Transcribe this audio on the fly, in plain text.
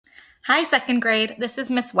Hi, second grade. This is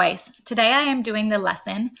Miss Weiss. Today I am doing the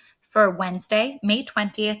lesson for Wednesday, May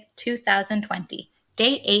 20th, 2020,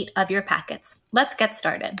 day 8 of your packets. Let's get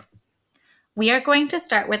started. We are going to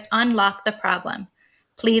start with unlock the problem.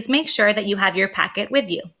 Please make sure that you have your packet with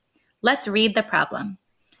you. Let's read the problem.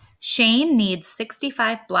 Shane needs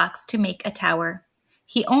 65 blocks to make a tower.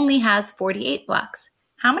 He only has 48 blocks.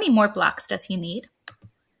 How many more blocks does he need?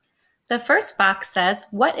 The first box says,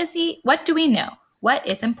 what do we know? What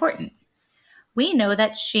is important? We know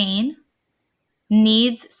that Shane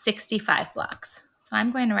needs 65 blocks. So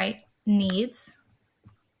I'm going to write needs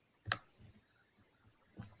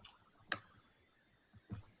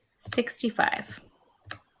 65.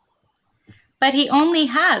 But he only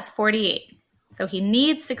has 48. So he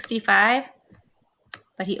needs 65,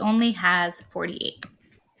 but he only has 48.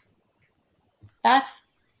 That's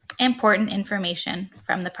important information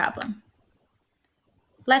from the problem.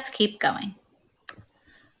 Let's keep going.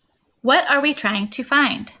 What are we trying to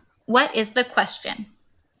find? What is the question?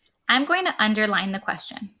 I'm going to underline the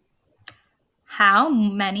question. How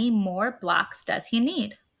many more blocks does he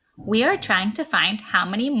need? We are trying to find how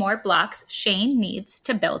many more blocks Shane needs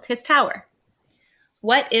to build his tower.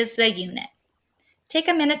 What is the unit? Take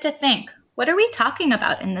a minute to think. What are we talking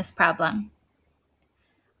about in this problem?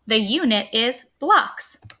 The unit is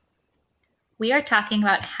blocks. We are talking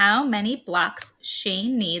about how many blocks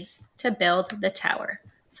Shane needs to build the tower.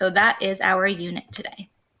 So that is our unit today.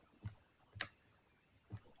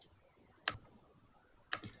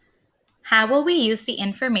 How will we use the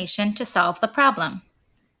information to solve the problem?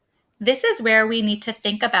 This is where we need to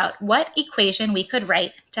think about what equation we could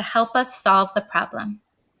write to help us solve the problem.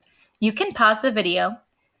 You can pause the video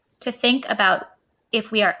to think about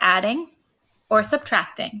if we are adding or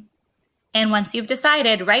subtracting. And once you've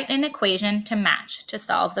decided, write an equation to match to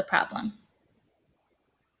solve the problem.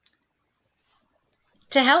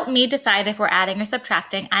 To help me decide if we're adding or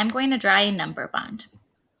subtracting, I'm going to draw a number bond.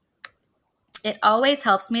 It always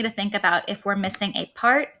helps me to think about if we're missing a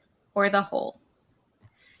part or the whole.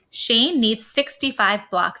 Shane needs 65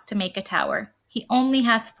 blocks to make a tower. He only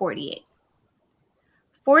has 48.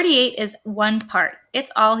 48 is one part.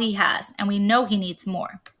 It's all he has, and we know he needs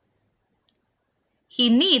more. He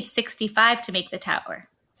needs 65 to make the tower.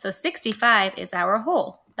 So 65 is our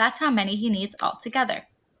whole. That's how many he needs altogether.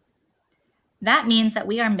 That means that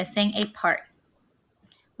we are missing a part.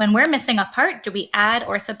 When we're missing a part, do we add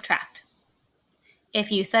or subtract?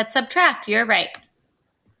 If you said subtract, you're right.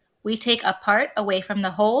 We take a part away from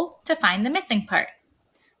the whole to find the missing part.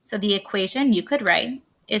 So the equation you could write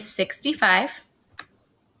is 65,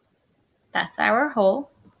 that's our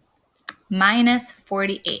whole, minus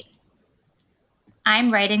 48.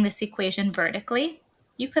 I'm writing this equation vertically.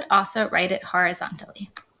 You could also write it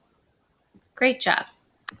horizontally. Great job.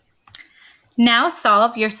 Now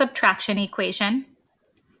solve your subtraction equation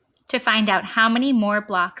to find out how many more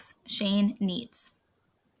blocks Shane needs.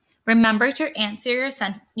 Remember to answer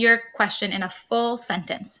your question in a full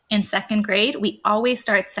sentence. In second grade, we always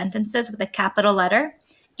start sentences with a capital letter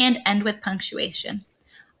and end with punctuation.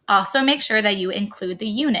 Also make sure that you include the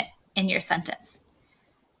unit in your sentence.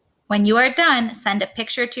 When you are done, send a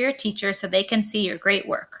picture to your teacher so they can see your great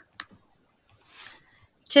work.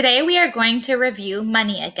 Today we are going to review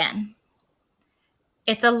money again.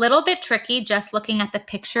 It's a little bit tricky just looking at the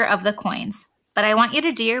picture of the coins, but I want you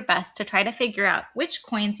to do your best to try to figure out which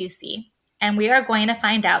coins you see, and we are going to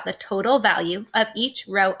find out the total value of each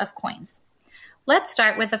row of coins. Let's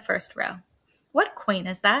start with the first row. What coin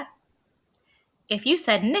is that? If you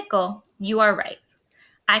said nickel, you are right.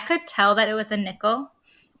 I could tell that it was a nickel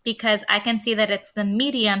because I can see that it's the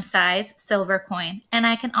medium size silver coin, and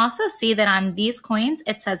I can also see that on these coins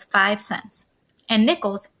it says 5 cents, and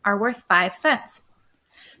nickels are worth 5 cents.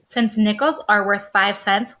 Since nickels are worth 5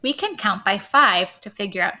 cents, we can count by fives to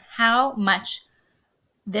figure out how much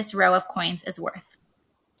this row of coins is worth.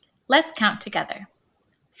 Let's count together.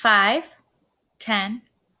 5, 10,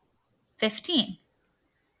 15.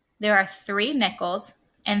 There are 3 nickels,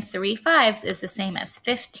 and 3 fives is the same as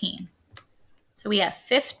 15. So we have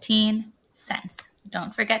 15 cents.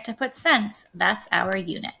 Don't forget to put cents. That's our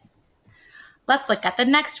unit. Let's look at the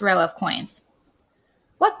next row of coins.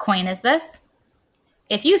 What coin is this?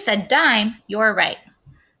 If you said dime, you're right.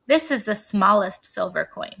 This is the smallest silver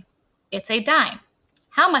coin. It's a dime.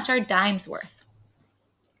 How much are dimes worth?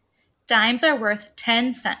 Dimes are worth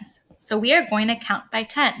 10 cents, so we are going to count by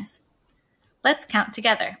tens. Let's count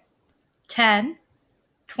together. 10,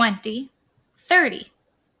 20, 30.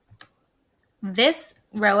 This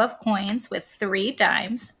row of coins with 3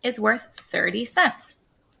 dimes is worth 30 cents.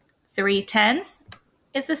 3 tens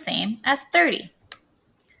is the same as 30.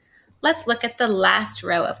 Let's look at the last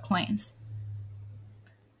row of coins.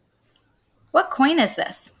 What coin is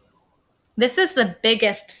this? This is the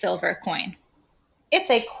biggest silver coin. It's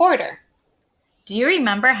a quarter. Do you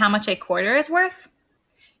remember how much a quarter is worth?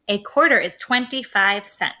 A quarter is 25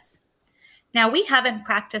 cents. Now, we haven't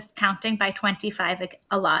practiced counting by 25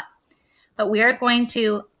 a lot, but we are going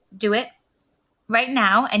to do it right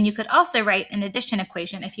now, and you could also write an addition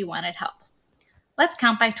equation if you wanted help. Let's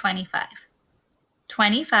count by 25.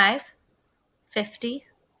 25, 50,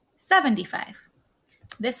 75.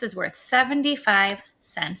 This is worth 75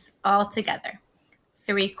 cents altogether.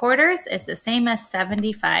 3/4 is the same as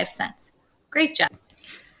 75 cents. Great job.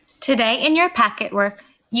 Today in your packet work,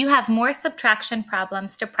 you have more subtraction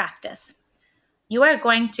problems to practice. You are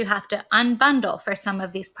going to have to unbundle for some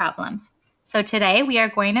of these problems. So today we are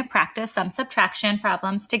going to practice some subtraction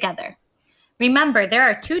problems together. Remember, there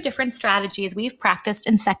are 2 different strategies we've practiced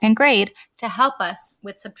in 2nd grade to help us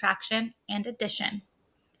with subtraction and addition.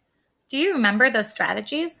 Do you remember those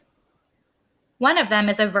strategies? One of them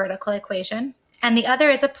is a vertical equation, and the other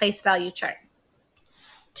is a place value chart.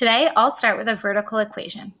 Today, I'll start with a vertical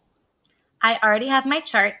equation. I already have my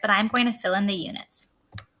chart, but I'm going to fill in the units.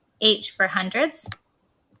 H for hundreds,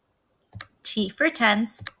 T for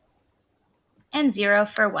tens, and 0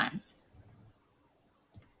 for ones.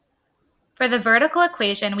 For the vertical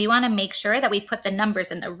equation, we want to make sure that we put the numbers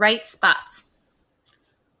in the right spots.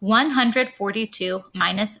 142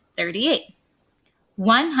 minus 38.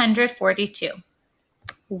 142.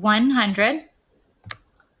 100,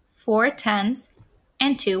 4 tens,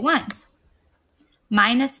 and 2 ones.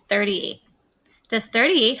 Minus 38. Does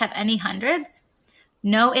 38 have any hundreds?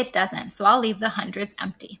 No, it doesn't, so I'll leave the hundreds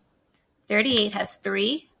empty. 38 has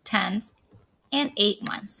 3 tens and 8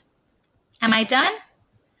 ones. Am I done?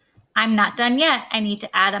 I'm not done yet. I need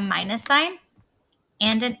to add a minus sign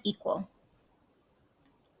and an equal.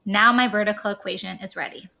 Now my vertical equation is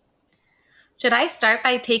ready. Should I start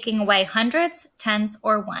by taking away hundreds, tens,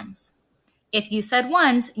 or ones? If you said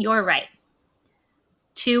ones, you're right.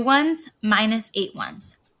 2 ones minus 8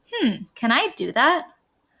 ones. Can I do that?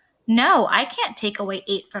 No, I can't take away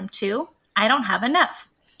 8 from 2. I don't have enough.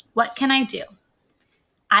 What can I do?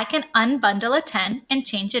 I can unbundle a 10 and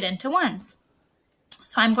change it into ones.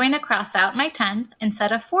 So I'm going to cross out my tens.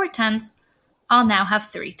 Instead of 4 tens, I'll now have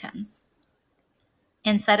 3 tens.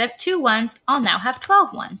 Instead of 2 ones, I'll now have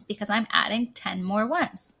 12 ones because I'm adding 10 more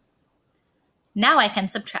ones. Now I can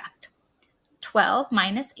subtract. 12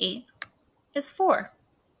 minus 8 is 4.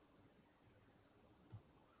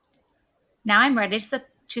 Now I'm ready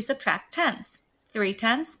to subtract tens. 3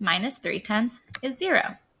 tens minus 3 tens is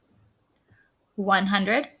 0.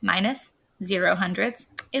 100 minus 0 hundreds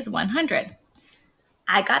is 100.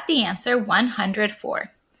 I got the answer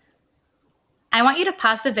 104. I want you to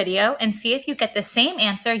pause the video and see if you get the same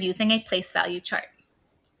answer using a place value chart.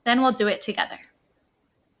 Then we'll do it together.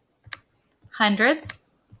 Hundreds,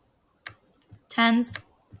 tens,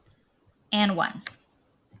 and ones.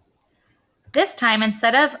 This time,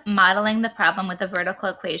 instead of modeling the problem with a vertical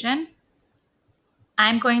equation,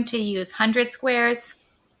 I'm going to use 100 squares,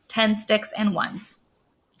 10 sticks, and ones.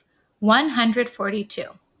 142.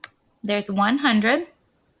 There's 100,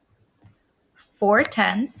 4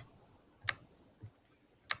 tens,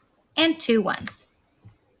 and 2 ones.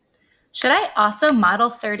 Should I also model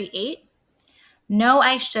 38? No,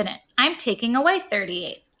 I shouldn't. I'm taking away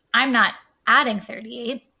 38. I'm not adding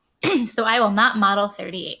 38, so I will not model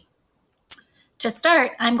 38. To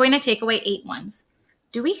start, I'm going to take away 8 ones.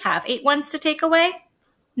 Do we have 8 ones to take away?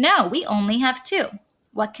 No, we only have 2.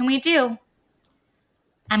 What can we do?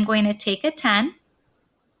 I'm going to take a 10,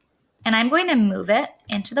 and I'm going to move it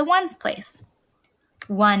into the ones place.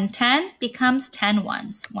 1 10 becomes 10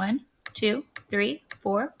 ones. 1, 2, 3,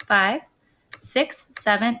 4, 5, 6,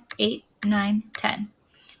 7, 8, 9, 10.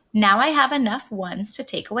 Now I have enough ones to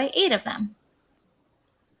take away 8 of them.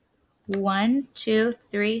 1, 2,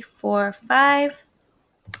 3, 4, 5,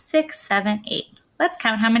 6, 7, 8. Let's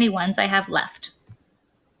count how many ones I have left.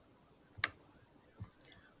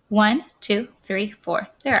 1, 2, 3, 4.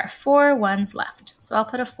 There are 4 ones left, so I'll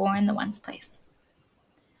put a 4 in the ones place.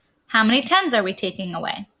 How many tens are we taking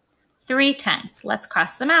away? 3 tens. Let's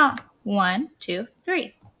cross them out. 1, 2,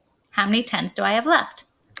 3. How many tens do I have left?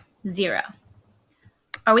 0.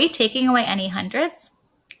 Are we taking away any hundreds?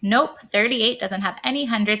 Nope, 38 doesn't have any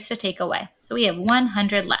hundreds to take away, so we have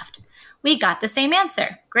 100 left. We got the same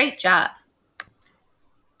answer. Great job.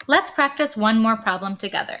 Let's practice one more problem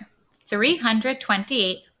together.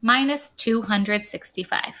 328 minus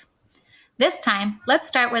 265. This time, let's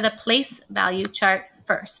start with a place value chart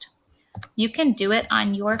first. You can do it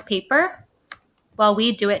on your paper while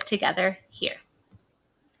we do it together here.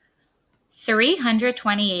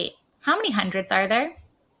 328. How many hundreds are there?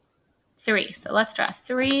 3. So let's draw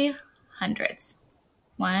 3 hundreds.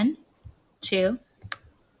 1, 2,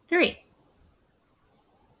 3.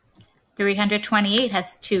 328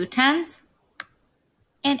 has 2 tens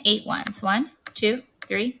and 8 ones. 1, 2,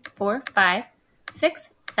 3, 4, 5, 6,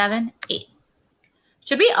 7, 8.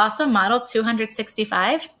 Should we also model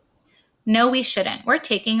 265? No, we shouldn't. We're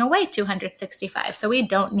taking away 265, so we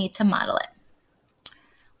don't need to model it.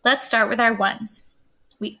 Let's start with our ones.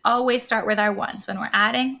 We always start with our ones when we're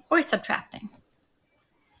adding or subtracting.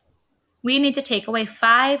 We need to take away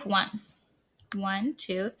 5 ones. 1,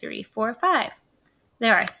 2, 3, 4, 5.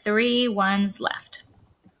 There are 3 ones left.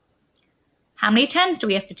 How many tens do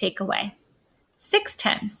we have to take away? 6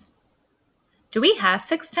 tens. Do we have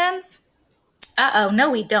 6 tens? Uh-oh, no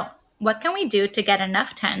we don't. What can we do to get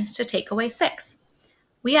enough tens to take away 6?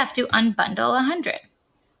 We have to unbundle 100.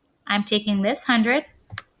 I'm taking this 100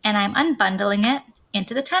 and I'm unbundling it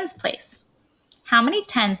into the tens place. How many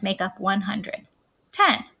tens make up 100?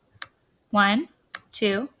 10. 1,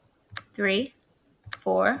 2, 3,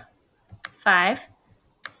 4, 5,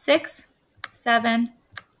 6, 7,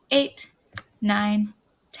 8, 9,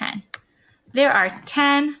 10. There are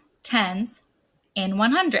 10 tens in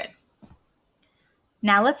 100.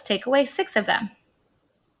 Now let's take away 6 of them.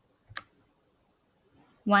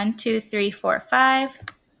 1, 2, 3, 4, 5,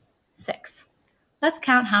 6. Let's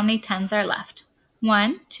count how many tens are left.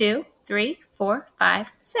 1, 2, 3, 4,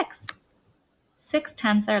 5, 6. 6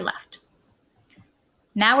 tens are left.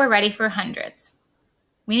 Now we're ready for hundreds.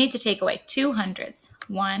 We need to take away 2 hundreds.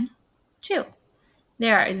 1, 2.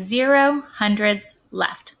 There are 0 hundreds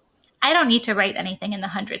left. I don't need to write anything in the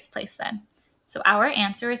hundreds place then. So our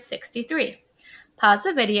answer is 63. Pause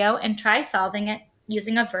the video and try solving it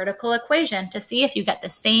using a vertical equation to see if you get the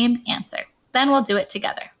same answer. Then we'll do it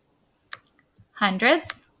together.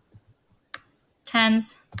 Hundreds,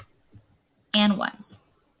 tens, and ones.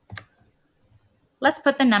 Let's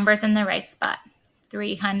put the numbers in the right spot.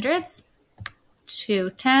 3 hundreds, 2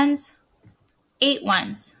 tens, 8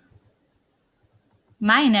 ones,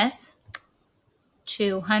 minus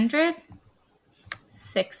 200,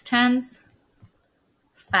 6 tens,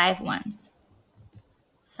 5 ones.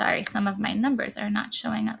 Sorry, some of my numbers are not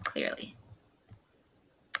showing up clearly.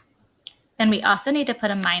 Then we also need to put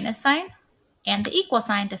a minus sign and the equal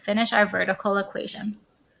sign to finish our vertical equation.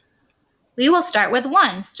 We will start with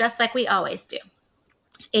ones, just like we always do.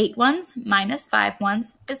 8 ones minus 5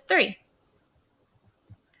 ones is 3.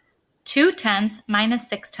 2 tens minus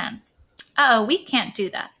 6 tens. Uh-oh, we can't do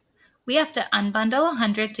that. We have to unbundle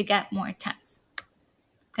 100 to get more tens. I'm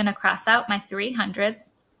going to cross out my 3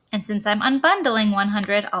 hundreds, and since I'm unbundling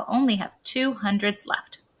 100, I'll only have 2 hundreds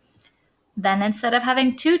left. Then instead of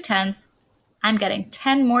having 2 tens, I'm getting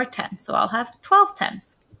 10 more tens, so I'll have 12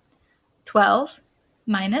 tens. 12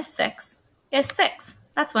 minus 6 is 6.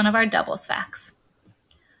 That's one of our doubles facts.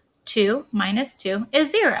 2 minus 2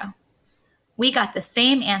 is 0. We got the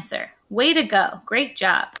same answer. Way to go. Great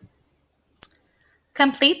job.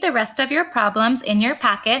 Complete the rest of your problems in your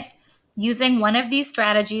packet using one of these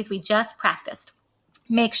strategies we just practiced.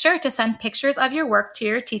 Make sure to send pictures of your work to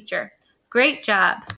your teacher. Great job.